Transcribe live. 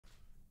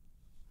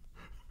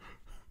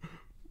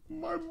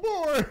My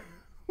boy!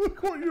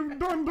 Look what you've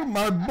done to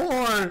my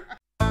boy!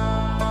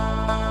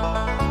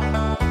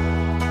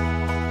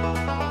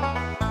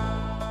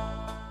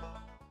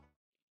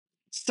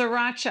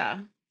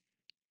 Sriracha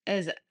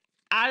is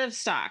out of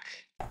stock.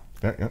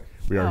 Yeah.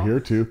 We are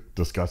here to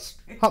discuss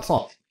hot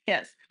sauce.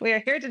 Yes, we are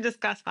here to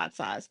discuss hot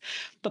sauce.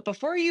 But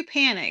before you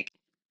panic,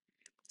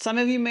 some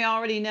of you may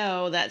already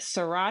know that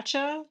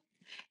sriracha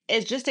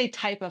is just a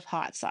type of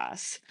hot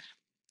sauce.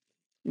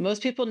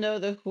 Most people know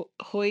the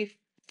Huy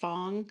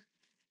Fong.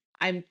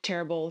 I'm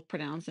terrible with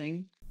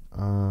pronouncing.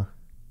 I'd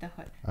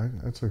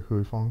say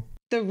Huy Fong.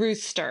 The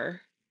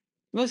rooster.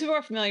 Most people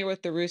are familiar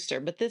with the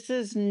rooster, but this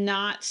is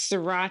not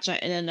sriracha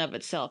in and of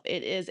itself.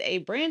 It is a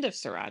brand of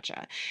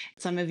sriracha.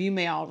 Some of you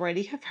may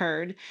already have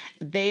heard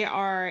they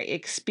are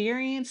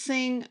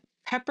experiencing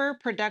pepper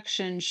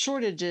production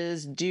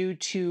shortages due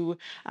to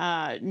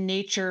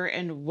nature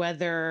and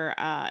weather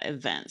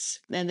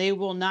events, and they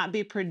will not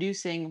be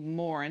producing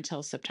more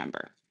until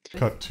September.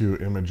 Cut to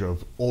image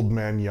of old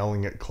man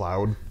yelling at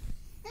cloud.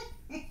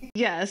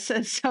 Yes,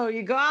 and so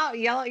you go out,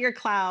 yell at your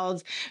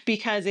clouds,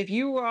 because if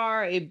you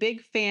are a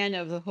big fan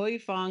of the Huy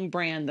Fong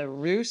brand, the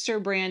Rooster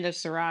brand of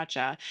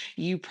sriracha,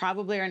 you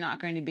probably are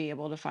not going to be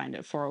able to find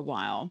it for a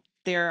while.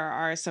 There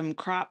are some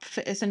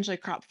essentially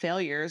crop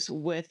failures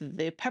with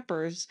the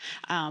peppers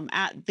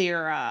at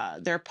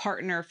their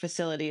partner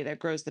facility that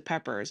grows the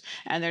peppers,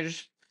 and they're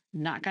just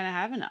not going to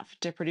have enough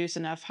to produce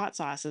enough hot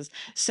sauces.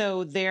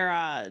 So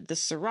they're the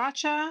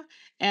sriracha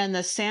and the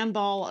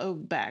sambal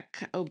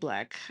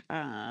oblek.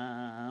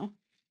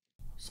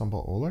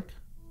 Sambal Oleg?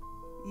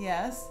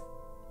 Yes.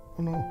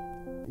 Oh no.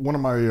 One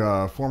of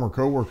my former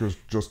coworkers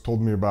just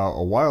told me about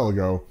a while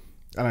ago,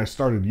 and I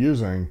started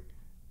using,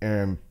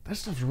 and that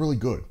stuff's really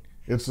good.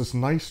 It's this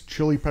nice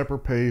chili pepper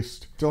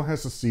paste, still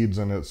has the seeds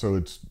in it, so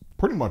it's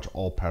pretty much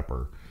all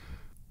pepper.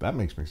 That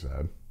makes me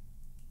sad.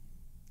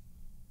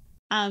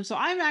 So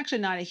I'm actually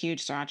not a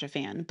huge sriracha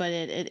fan, but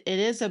it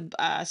is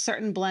a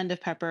certain blend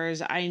of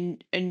peppers. I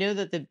know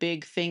that the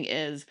big thing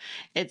is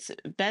it's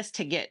best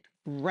to get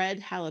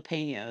red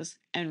jalapenos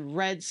and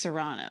red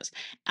serranos,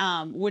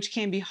 which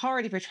can be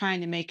hard if you're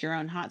trying to make your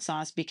own hot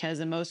sauce, because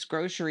in most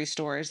grocery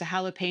stores, the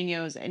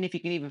jalapenos, and if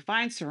you can even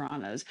find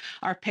serranos,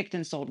 are picked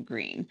and sold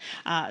green.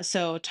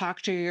 So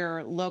talk to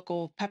your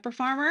local pepper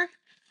farmer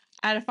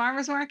at a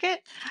farmer's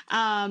market.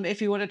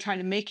 If you want to try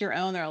to make your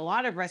own, there are a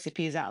lot of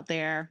recipes out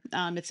there.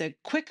 It's a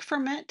quick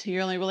ferment.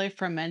 You're only really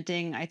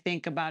fermenting, I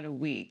think, about a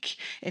week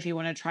if you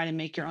want to try to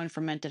make your own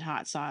fermented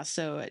hot sauce.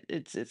 So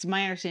it's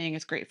my understanding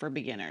it's great for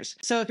beginners.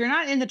 So if you're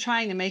not into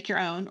trying to make your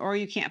own, or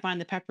you can't find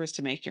the peppers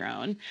to make your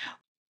own,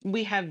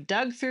 we have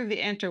dug through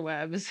the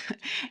interwebs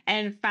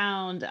and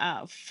found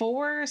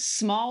 4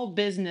 small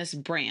business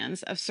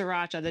brands of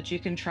sriracha that you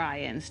can try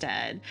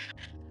instead.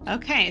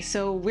 Okay,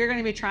 so we're going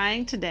to be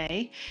trying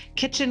today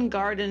Kitchen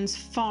Garden's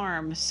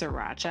Farm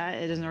Sriracha.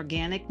 It is an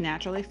organic,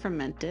 naturally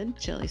fermented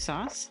chili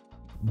sauce.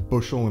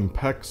 Bushel and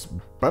Peck's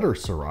Better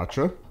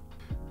Sriracha.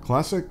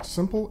 Classic,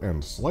 simple,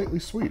 and slightly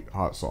sweet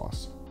hot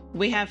sauce.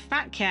 We have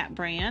Fat Cat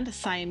brand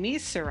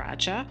Siamese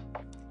Sriracha.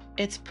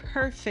 It's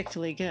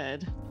perfectly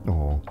good.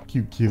 Oh,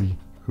 cute kitty,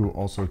 who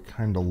also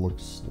kind of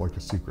looks like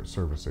a Secret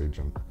Service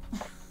agent.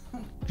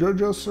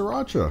 Jojo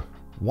Sriracha.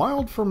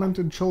 Wild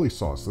fermented chili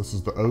sauce. This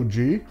is the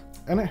OG.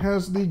 And it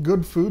has the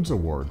Good Foods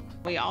Award.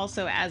 We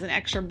also, as an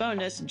extra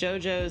bonus,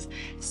 Jojo's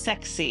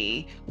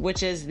Sexy,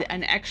 which is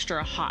an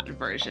extra hot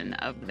version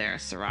of their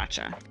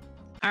sriracha.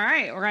 All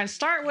right, we're going to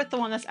start with the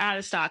one that's out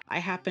of stock. I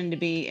happened to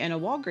be in a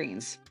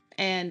Walgreens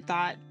and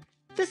thought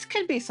this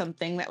could be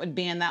something that would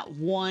be in that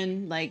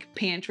one like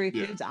pantry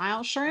foods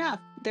aisle. Sure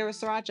enough, there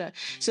was sriracha.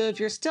 So if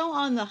you're still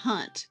on the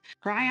hunt,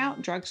 try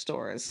out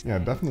drugstores. Yeah,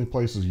 definitely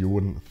places you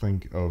wouldn't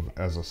think of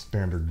as a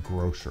standard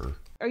grocer.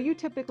 Are you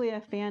typically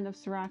a fan of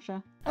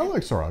sriracha? I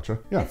like sriracha,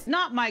 yeah. It's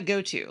not my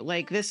go-to.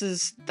 Like, this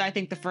is, I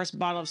think, the first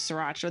bottle of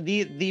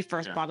sriracha, the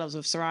first bottles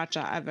of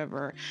sriracha I've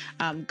ever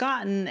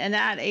gotten. And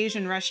at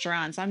Asian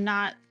restaurants, I'm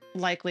not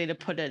likely to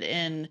put it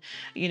in,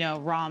 you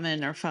know,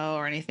 ramen or pho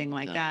or anything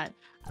like that.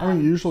 I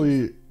mean,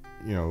 usually,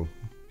 you know,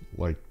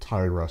 like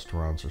Thai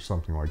restaurants or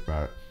something like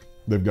that,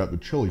 they've got the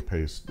chili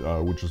paste,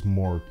 which is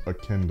more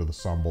akin to the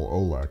sambal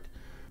oleg.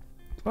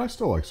 But I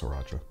still like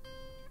sriracha.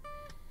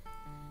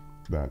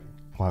 That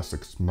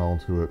classic smell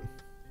to it.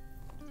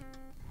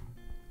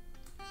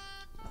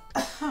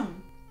 A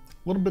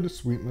little bit of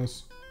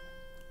sweetness,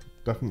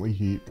 definitely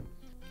heat.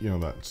 You know,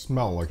 that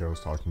smell like I was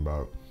talking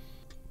about,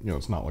 you know,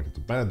 it's not like it's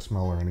a bad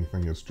smell or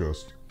anything, it's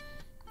just,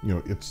 you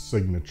know, its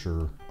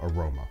signature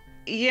aroma.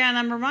 Yeah, and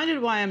I'm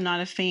reminded why I'm not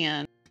a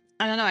fan.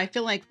 I don't know, I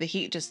feel like the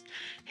heat just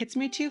hits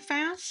me too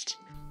fast.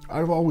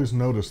 I've always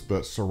noticed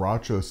that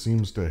sriracha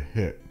seems to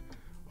hit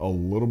a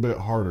little bit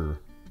harder,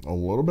 a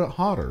little bit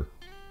hotter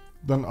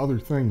than other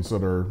things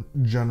that are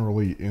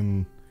generally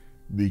in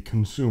the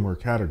consumer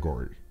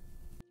category.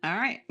 All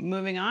right,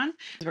 moving on.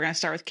 We're going to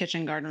start with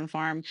Kitchen Garden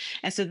Farm.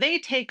 And so they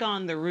take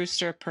on the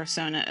rooster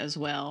persona as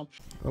well.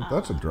 Oh,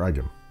 that's a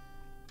dragon.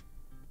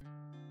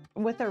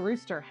 With a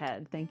rooster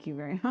head. Thank you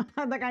very much.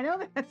 Like, I know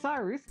that it's not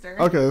a rooster.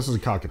 Okay, this is a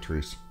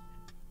cockatrice.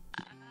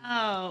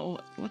 Oh,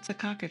 what's a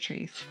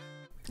cockatrice?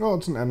 Well,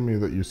 it's an enemy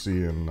that you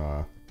see in,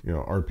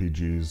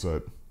 RPGs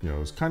that,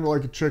 is kind of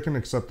like a chicken,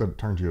 except that it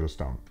turns you to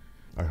stone.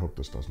 I hope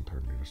this doesn't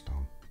turn me to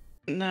stone.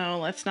 No,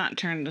 let's not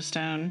turn to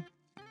stone.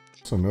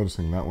 So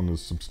noticing that one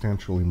is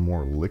substantially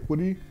more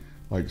liquidy.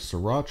 Like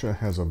sriracha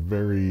has a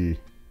very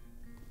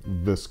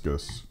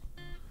viscous.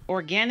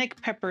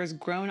 Organic peppers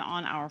grown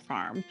on our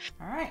farm.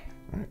 All right.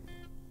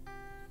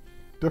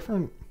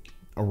 Different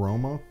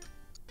aroma.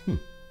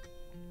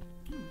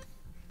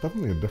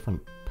 Definitely a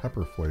different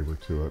pepper flavor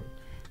to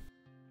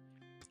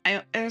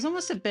it. There's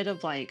almost a bit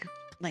of like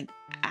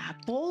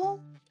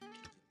apple.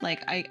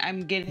 Like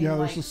I'm getting. Yeah,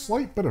 there's a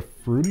slight bit of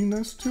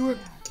fruitiness to it,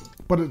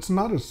 but it's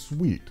not as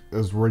sweet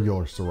as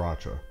regular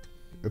sriracha.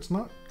 It's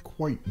not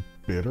quite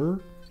bitter.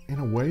 In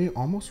a way,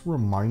 almost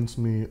reminds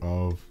me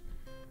of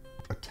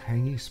a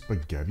tangy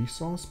spaghetti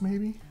sauce,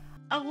 maybe?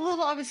 A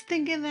little, I was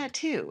thinking that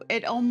too.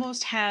 It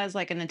almost has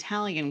like an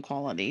Italian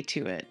quality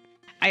to it.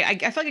 I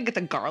feel like I get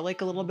the garlic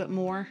a little bit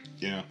more.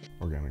 Yeah.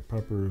 Organic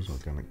peppers,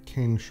 organic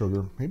cane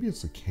sugar. Maybe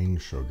it's the cane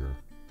sugar.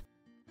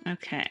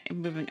 Okay,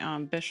 moving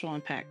on. Bushel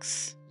and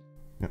Peck's.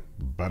 Yeah,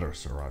 better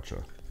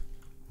sriracha.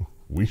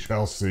 We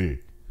shall see.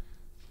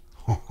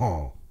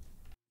 Oh.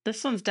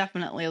 This one's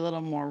definitely a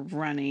little more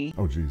runny.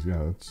 Oh geez,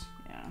 yeah, it's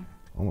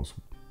almost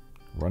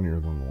runnier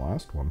than the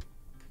last one.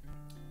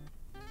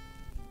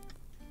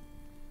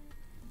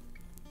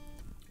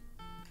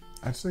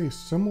 I'd say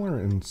similar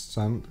in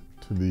scent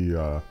to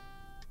the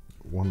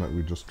one that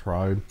we just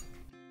tried.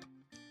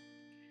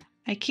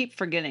 I keep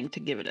forgetting to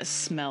give it a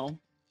smell.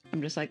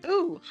 I'm just like,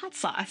 ooh, hot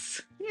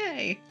sauce.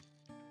 Yay.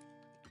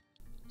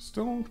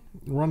 Still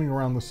running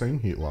around the same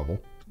heat level.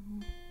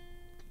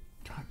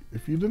 God,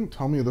 if you didn't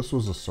tell me this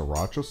was a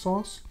sriracha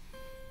sauce,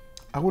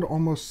 I would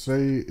almost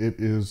say it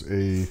is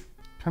a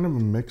kind of a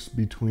mix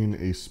between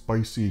a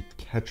spicy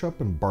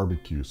ketchup and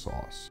barbecue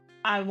sauce.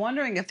 I'm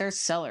wondering if there's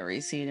celery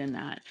seed in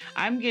that.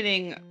 I'm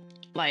getting,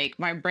 like,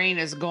 my brain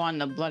is going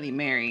to Bloody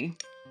Mary.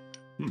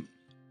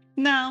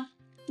 No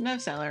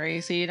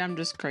celery seed. I'm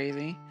just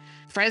crazy.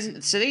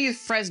 So they use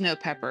Fresno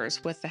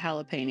peppers with the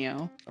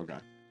jalapeno. Okay.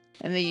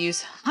 And they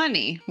use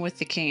honey with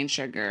the cane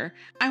sugar.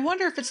 I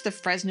wonder if it's the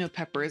Fresno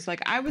peppers.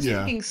 Like, I was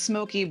thinking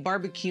smoky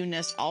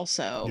barbecue-ness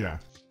also. Yeah.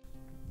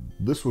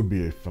 This would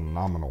be a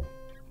phenomenal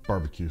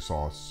barbecue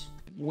sauce.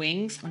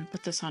 Wings? I'm gonna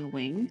put this on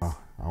wings.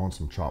 I want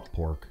some chopped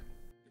pork.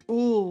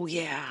 Ooh,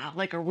 yeah.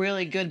 Like a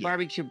really good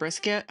barbecue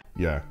brisket.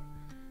 Yeah.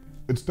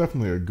 It's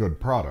definitely a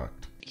good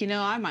product. You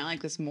know, I might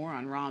like this more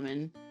on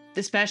ramen.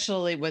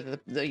 Especially with the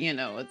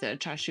with the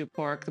chashu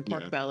pork, the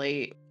pork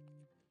belly.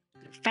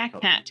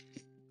 Fat cat.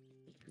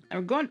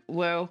 We're going,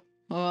 whoa.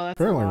 Oh, that's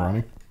fairly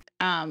runny.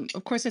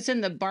 Of course, it's in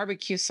the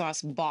barbecue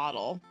sauce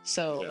bottle.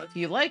 So if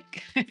you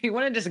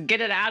want to just get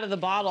it out of the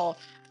bottle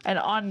and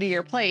onto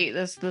your plate,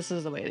 this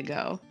is the way to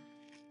go.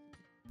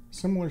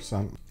 Similar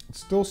scent. It's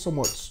still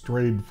somewhat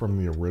strayed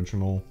from the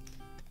original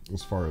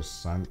as far as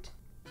scent.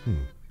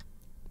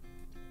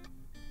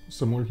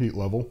 Similar heat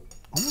level.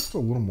 Almost a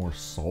little more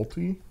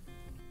salty.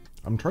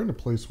 I'm trying to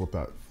place what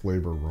that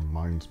flavor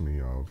reminds me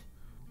of.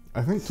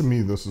 I think to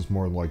me this is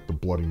more like the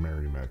Bloody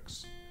Mary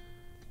mix.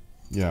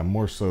 Yeah,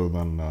 more so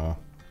than the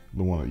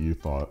one that you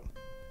thought.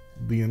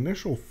 The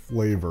initial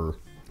flavor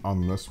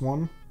on this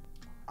one,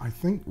 I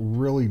think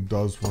really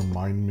does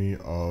remind me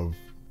of,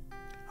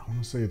 I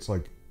want to say it's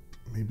like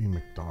maybe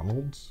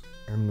McDonald's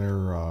and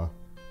their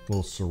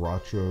little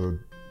sriracha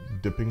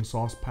dipping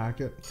sauce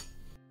packet.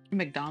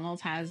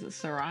 McDonald's has a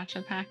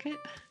sriracha packet?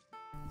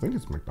 I think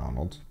it's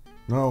McDonald's.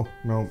 No,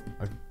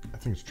 I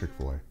think it's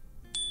Chick-fil-A.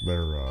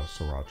 Their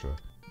sriracha.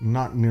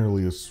 Not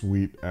nearly as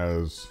sweet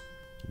as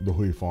the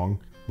Huy Fong,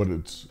 but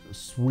it's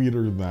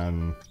sweeter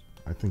than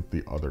I think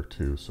the other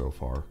two so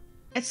far.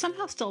 It's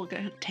somehow still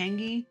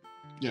tangy.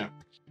 Yeah.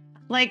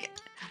 Like,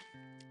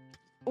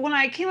 when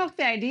I came up with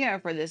the idea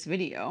for this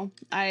video,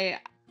 I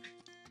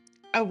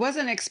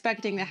wasn't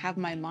expecting to have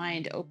my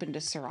mind open to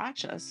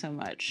sriracha so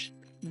much,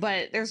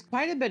 but there's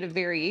quite a bit of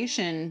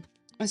variation.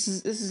 This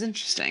is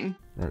interesting.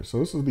 All right, so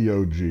this is the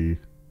OG,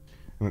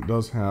 and it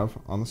does have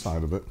on the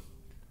side of it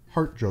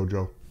Heart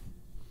Jojo.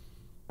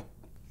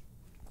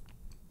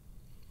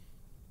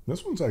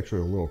 This one's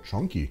actually a little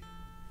chunky.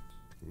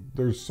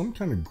 There's some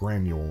kind of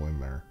granule in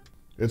there.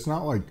 It's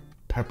not like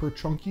pepper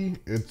chunky.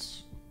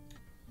 It's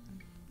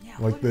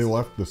like they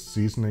left the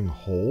seasoning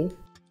whole.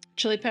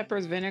 Chili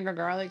peppers, vinegar,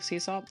 garlic, sea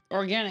salt,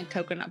 organic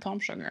coconut palm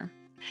sugar.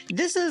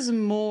 This is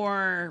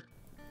more...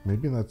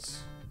 Maybe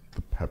that's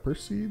the pepper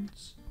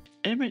seeds?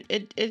 I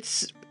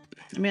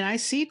mean, I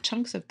see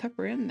chunks of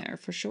pepper in there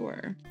for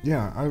sure.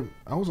 Yeah,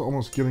 I was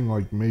almost getting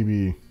like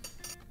maybe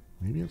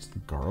it's the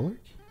garlic?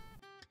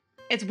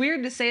 It's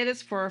weird to say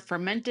this for a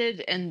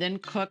fermented and then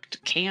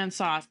cooked canned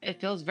sauce.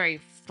 It feels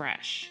very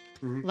fresh.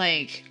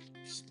 Like,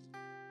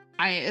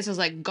 this is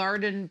like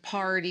garden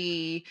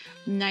party,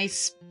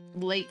 nice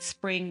late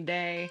spring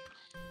day.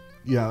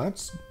 Yeah,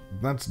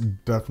 that's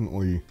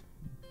definitely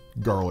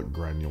garlic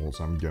granules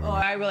I'm getting. Oh,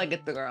 I really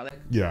get the garlic.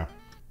 Yeah.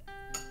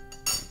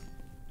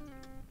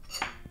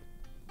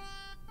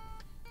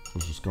 I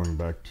was just going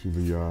back to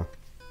the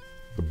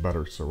the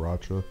better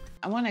sriracha.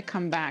 I want to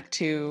come back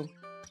to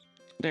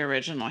the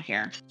original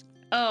here.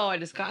 Oh, I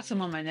just got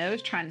some on my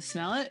nose trying to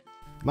smell it.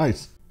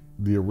 Nice.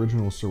 The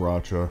original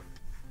sriracha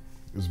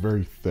is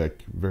very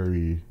thick,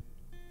 very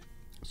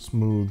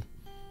smooth,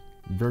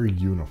 very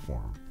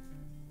uniform.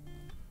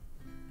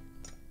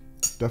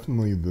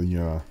 Definitely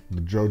the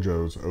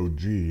Jojo's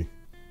OG.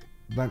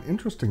 That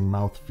interesting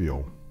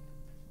mouthfeel,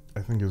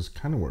 I think, is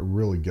kind of what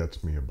really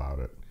gets me about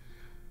it.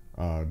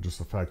 Just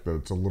the fact that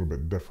it's a little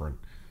bit different.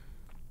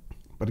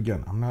 But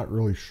again, I'm not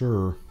really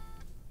sure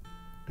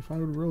if I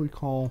would really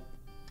call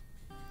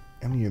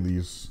any of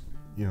these,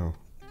 you know,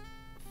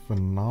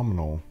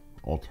 phenomenal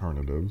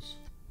alternatives.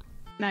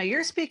 Now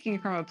you're speaking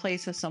from a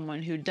place of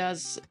someone who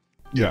does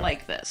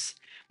like this.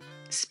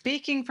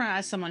 Speaking from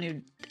as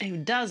someone who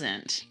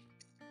doesn't,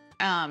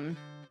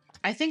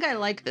 I think I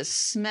like the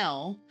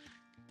smell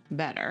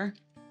better.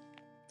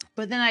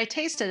 But then I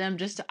tasted them.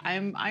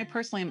 I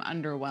personally am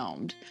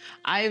underwhelmed.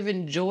 I've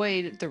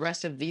enjoyed the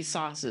rest of these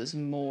sauces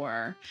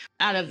more.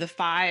 Out of the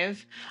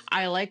 5,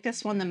 I like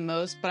this one the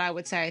most, but I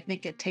would say I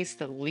think it tastes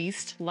the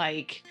least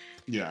like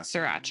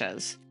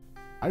srirachas.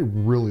 I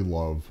really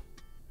love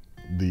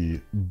the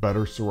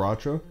better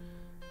sriracha,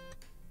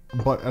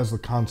 but as the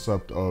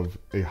concept of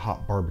a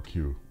hot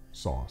barbecue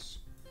sauce.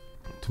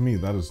 To me,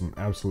 that is an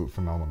absolute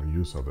phenomenal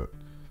use of it.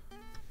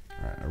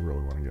 All right, I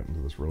really want to get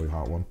into this really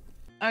hot one.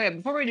 Okay,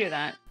 before we do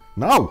that.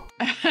 No!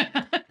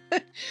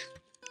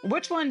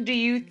 Which one do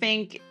you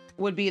think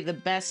would be the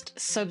best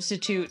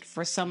substitute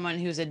for someone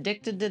who's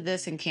addicted to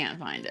this and can't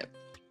find it?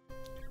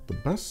 The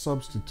best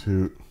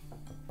substitute...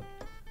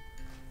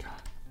 God.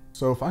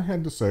 So if I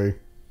had to say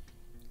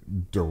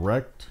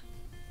direct...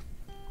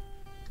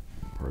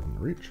 Pardon the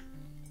reach.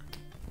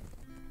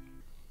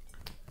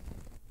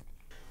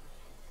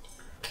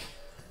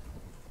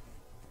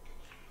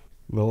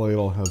 The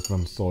ladle has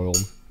been soiled.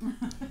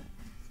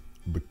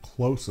 The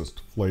closest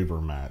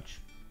flavor match,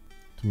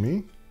 to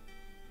me,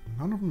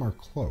 none of them are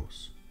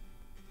close.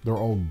 They're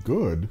all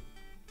good,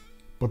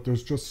 but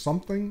there's just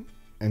something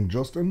and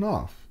just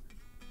enough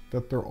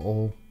that they're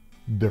all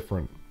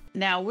different.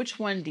 Now, which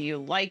one do you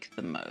like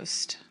the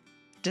most?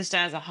 Just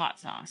as a hot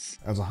sauce.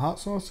 As a hot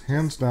sauce,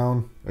 hands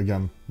down,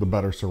 again, the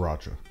better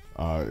sriracha.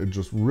 It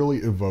just really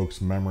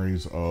evokes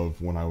memories of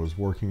when I was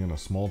working in a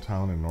small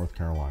town in North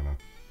Carolina,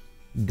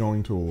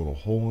 going to a little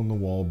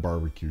hole-in-the-wall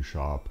barbecue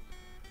shop.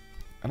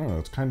 I don't know,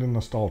 it's kind of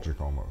nostalgic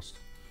almost.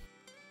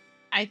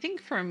 I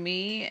think for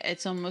me,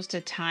 it's almost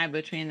a tie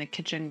between the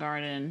Kitchen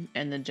Garden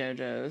and the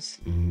Jojo's.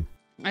 Mm-hmm.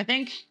 I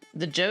think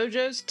the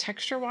Jojo's,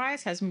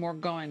 texture-wise, has more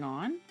going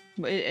on.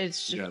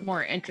 It's just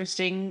more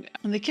interesting.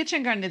 The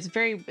Kitchen Garden, this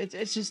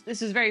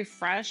is very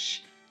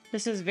fresh.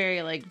 This is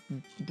very, like,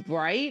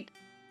 bright.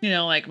 You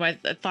know, like my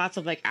thoughts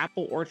of like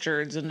apple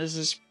orchards, and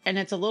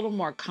it's a little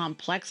more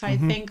complex, I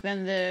think,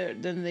 than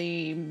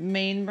the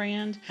main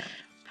brand.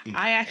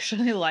 I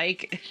actually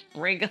like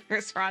regular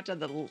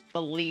sriracha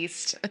the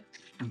least.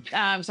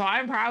 So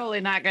I'm probably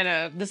not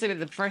gonna, this will be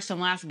the first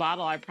and last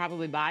bottle I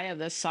probably buy of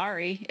this.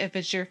 Sorry if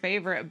it's your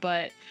favorite,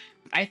 but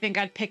I think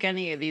I'd pick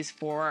any of these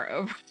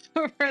 4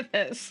 over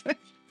this.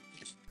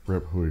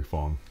 Rip Huy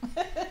Fong.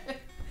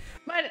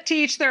 But to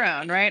each their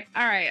own, right?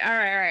 All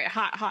right.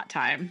 Hot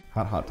time.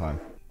 Hot time.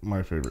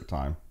 My favorite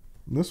time.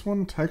 This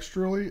one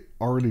texturally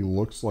already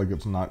looks like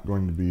it's not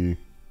going to be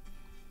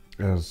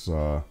as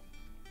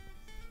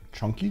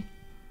chunky,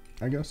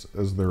 I guess,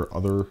 as their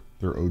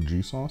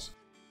OG sauce.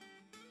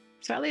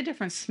 Slightly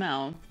different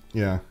smell.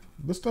 Yeah,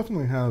 this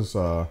definitely has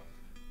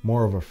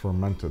more of a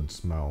fermented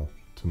smell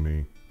to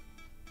me.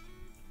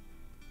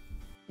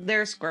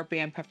 Their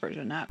scorpion peppers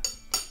are not.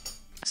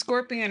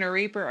 Scorpion or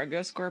Reaper or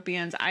Ghost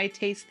Scorpions, I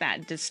taste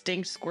that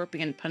distinct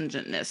scorpion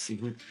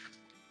pungentness.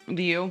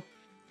 Do you?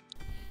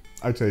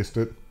 I taste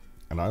it,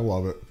 and I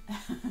love it.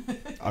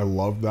 I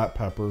love that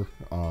pepper,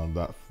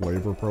 that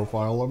flavor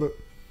profile of it.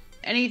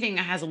 Anything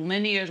that has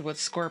lineage with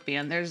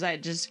scorpion, there's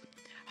that just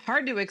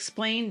hard to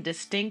explain,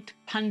 distinct,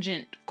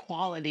 pungent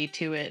quality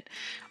to it.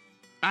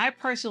 I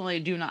personally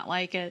do not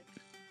like it.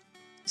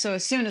 So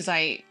as soon as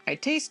I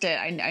taste it,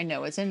 I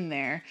know it's in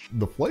there.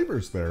 The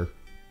flavor's there.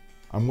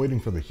 I'm waiting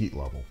for the heat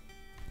level.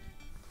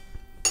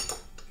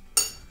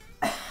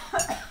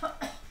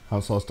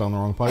 Hot sauce down the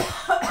wrong pipe.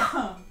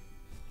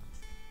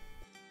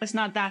 It's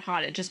not that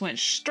hot. It just went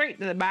straight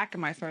to the back of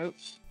my throat.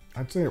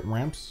 I'd say it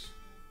ramps.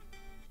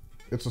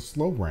 It's a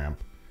slow ramp,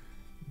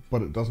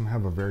 but it doesn't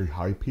have a very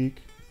high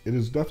peak. It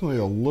is definitely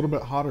a little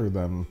bit hotter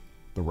than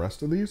the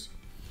rest of these.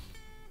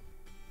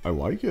 I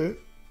like it.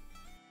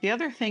 The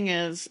other thing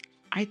is,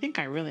 I think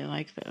I really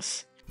like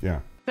this.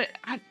 Yeah. But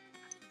I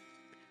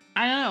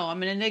don't know.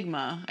 I'm an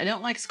enigma. I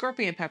don't like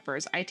scorpion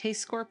peppers. I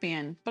taste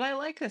scorpion, but I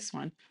like this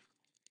one.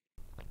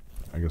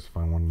 I guess if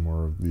I wanted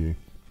more of the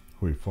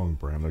Huy Fong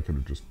brand, I could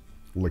have just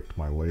licked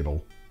my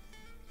ladle.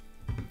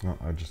 No,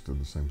 I just did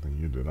the same thing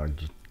you did. I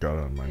just got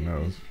it on my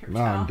nose.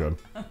 No, I'm good.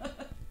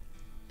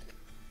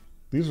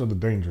 These are the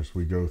dangers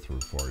we go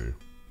through for you.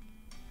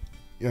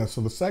 Yeah, so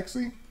the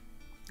sexy,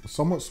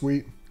 somewhat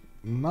sweet,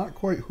 not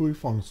quite Huy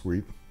Fong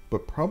sweet,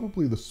 but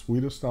probably the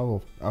sweetest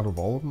out of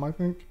all of them, I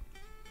think.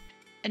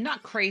 And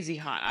not crazy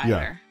hot Yeah,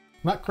 either.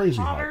 not crazy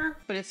hot. Hotter,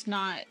 but it's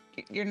not,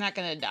 you're not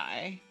gonna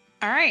die.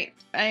 All right,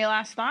 any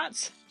last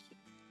thoughts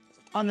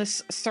on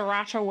this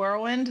sriracha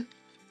whirlwind?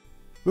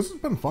 This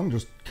has been fun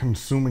just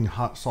consuming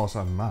hot sauce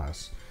en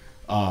masse.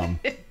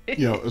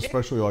 You know,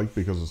 especially like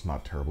because it's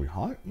not terribly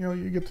hot, you know,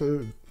 you get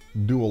to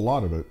do a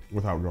lot of it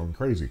without going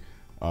crazy.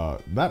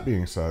 That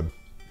being said,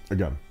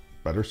 again,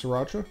 better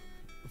sriracha,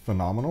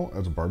 phenomenal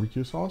as a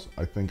barbecue sauce.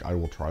 I think I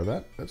will try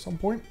that at some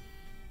point.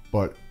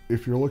 But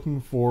if you're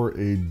looking for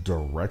a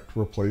direct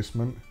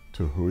replacement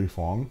to Huy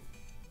Fong,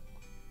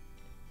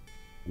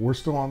 we're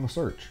still on the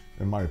search,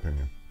 in my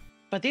opinion.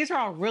 But these are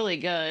all really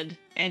good.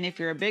 And if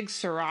you're a big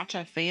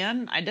sriracha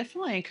fan, I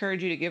definitely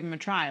encourage you to give them a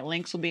try.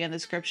 Links will be in the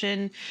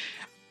description.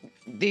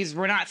 These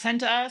were not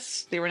sent to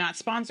us. They were not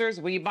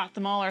sponsors. We bought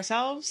them all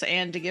ourselves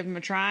and to give them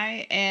a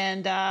try.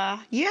 And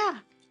yeah,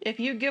 if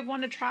you give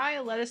one a try,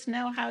 let us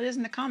know how it is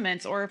in the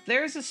comments. Or if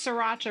there's a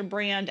sriracha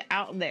brand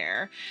out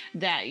there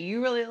that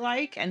you really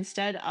like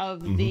instead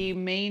of the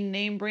main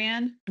name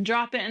brand,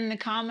 drop it in the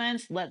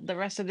comments. Let the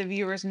rest of the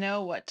viewers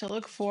know what to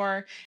look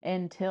for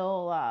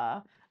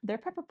until their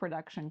pepper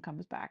production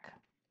comes back.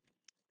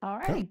 All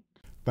right. Okay.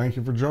 Thank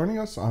you for joining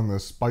us on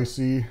this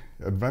spicy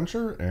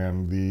adventure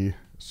and the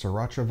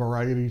sriracha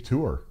variety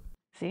tour.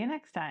 See you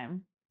next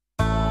time.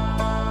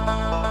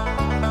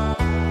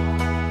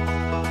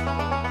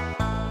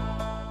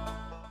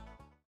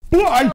 Bye!